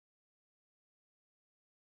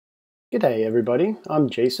G'day everybody, I'm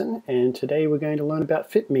Jason and today we're going to learn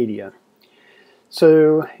about fitMedia.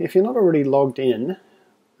 So if you're not already logged in,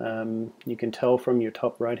 you can tell from your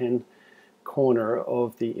top right hand corner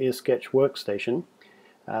of the EarSketch workstation.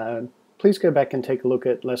 Please go back and take a look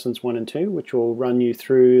at lessons 1 and 2, which will run you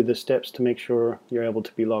through the steps to make sure you're able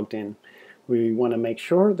to be logged in. We want to make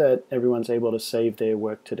sure that everyone's able to save their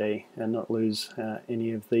work today and not lose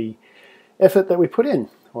any of the effort that we put in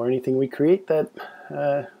or anything we create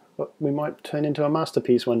that we might turn into a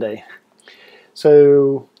masterpiece one day.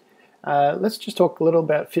 So let's just talk a little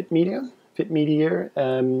about fitMedia.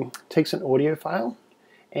 fitMedia takes an audio file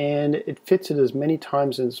and it fits it as many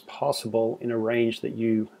times as possible in a range that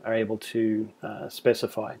you are able to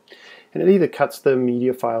specify. And it either cuts the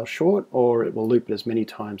media file short or it will loop it as many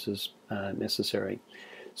times as necessary.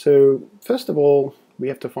 So first of all, we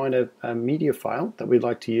have to find a media file that we'd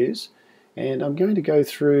like to use, and I'm going to go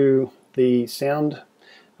through the sound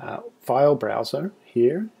file browser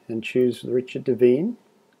here and choose the Richard Devine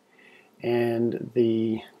and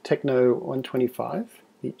the Techno 125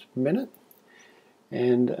 each minute,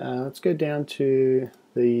 and let's go down to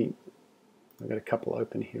the, I've got a couple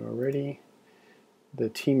open here already, the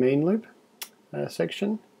T main loop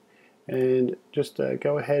section, and just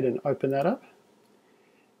go ahead and open that up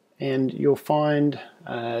and you'll find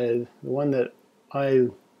the one that I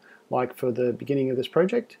like for the beginning of this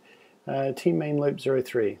project, T main loop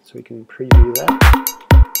 03, so we can preview that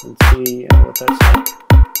and see what that's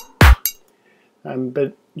like.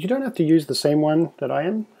 But you don't have to use the same one that I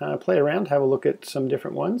am. Play around, have a look at some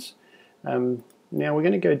different ones. Now we're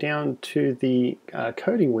going to go down to the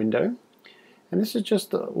coding window, and this is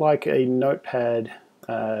just like a notepad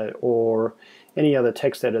or any other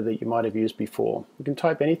text editor that you might have used before. We can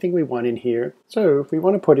type anything we want in here. So if we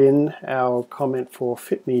want to put in our comment for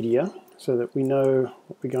fitMedia, so that we know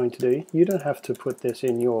what we're going to do. You don't have to put this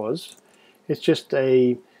in yours. It's just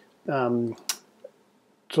a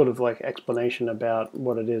sort of like explanation about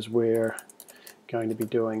what it is we're going to be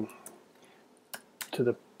doing to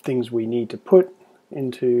the things we need to put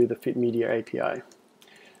into the fitMedia API.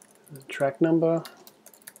 The track number,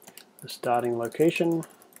 the starting location,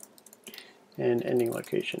 and ending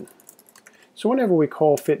location. So whenever we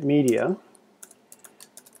call fitMedia,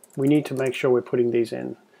 we need to make sure we're putting these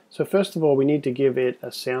in. So first of all, we need to give it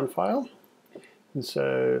a sound file, and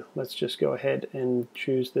so let's just go ahead and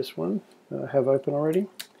choose this one that I have open already,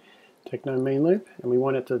 Techno main loop, and we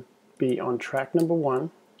want it to be on track number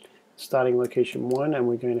 1, starting location 1, and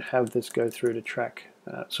we're going to have this go through to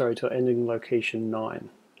to ending location 9.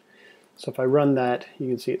 So if I run that, you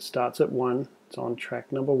can see it starts at 1, it's on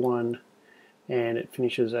track number 1, and it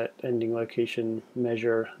finishes at ending location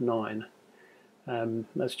measure 9.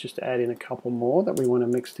 Let's just add in a couple more that we want to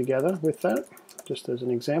mix together with that, just as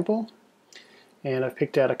an example. And I've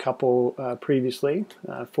picked out a couple previously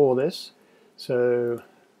for this. So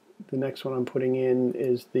the next one I'm putting in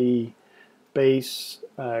is the bass,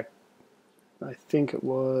 I think it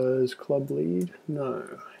was Club Lead,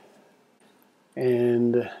 no.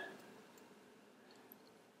 And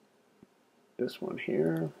this one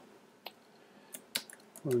here,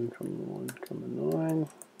 1,1,9.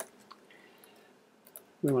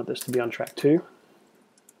 We want this to be on track 2.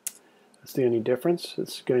 That's the only difference.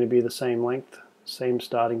 It's going to be the same length, same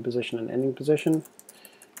starting position and ending position.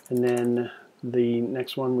 And then the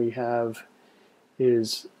next one we have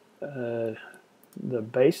is the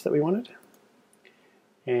bass that we wanted.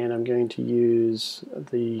 And I'm going to use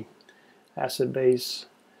the acid bass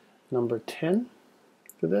number 10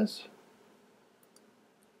 for this.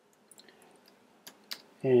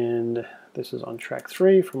 And this is on track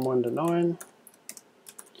 3 from 1 to 9.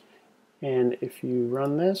 And if you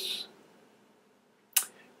run this,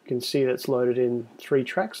 you can see that's loaded in 3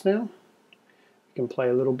 tracks now. You can play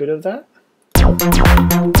a little bit of that.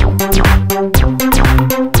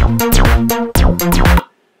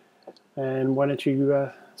 And why don't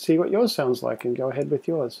you see what yours sounds like and go ahead with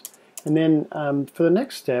yours. And then for the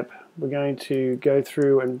next step, we're going to go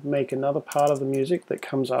through and make another part of the music that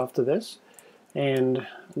comes after this. And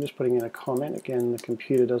I'm just putting in a comment. Again, the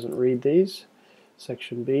computer doesn't read these.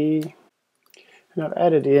 Section B. And I've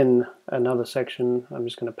added in another section I'm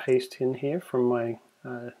just going to paste in here from my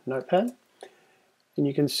notepad. And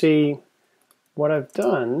you can see what I've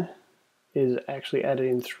done is actually added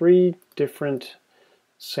in 3 different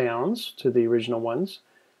sounds to the original ones.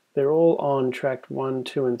 They're all on track 1,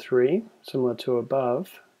 2, and 3, similar to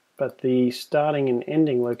above, but the starting and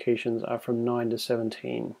ending locations are from 9 to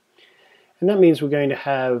 17. And that means we're going to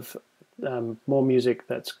have more music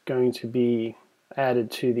that's going to be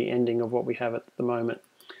added to the ending of what we have at the moment.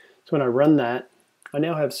 So when I run that, I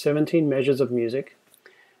now have 17 measures of music,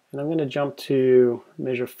 And I'm going to jump to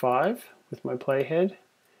measure 5 with my playhead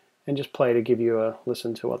and just play to give you a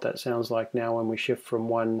listen to what that sounds like now when we shift from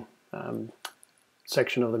one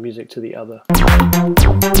section of the music to the other.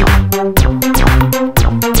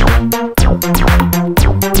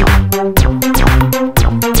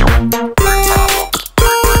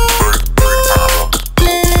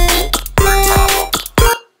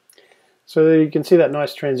 So you can see that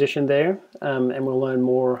nice transition there, and we'll learn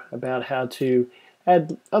more about how to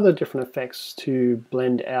add other different effects to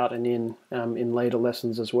blend out and in later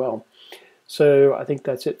lessons as well. So I think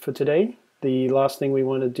that's it for today. The last thing we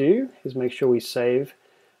want to do is make sure we save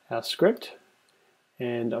our script,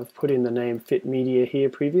 and I've put in the name fitMedia here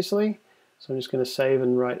previously, so I'm just going to save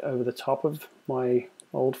and write over the top of my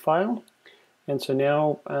old file. And so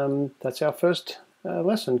now that's our first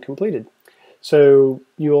lesson completed. So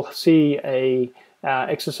you'll see a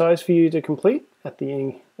exercise for you to complete at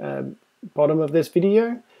the bottom of this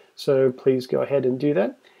video, so please go ahead and do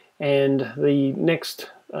that. And the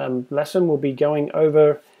next lesson will be going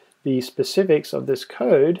over the specifics of this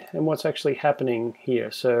code and what's actually happening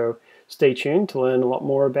here. So stay tuned to learn a lot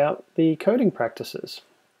more about the coding practices.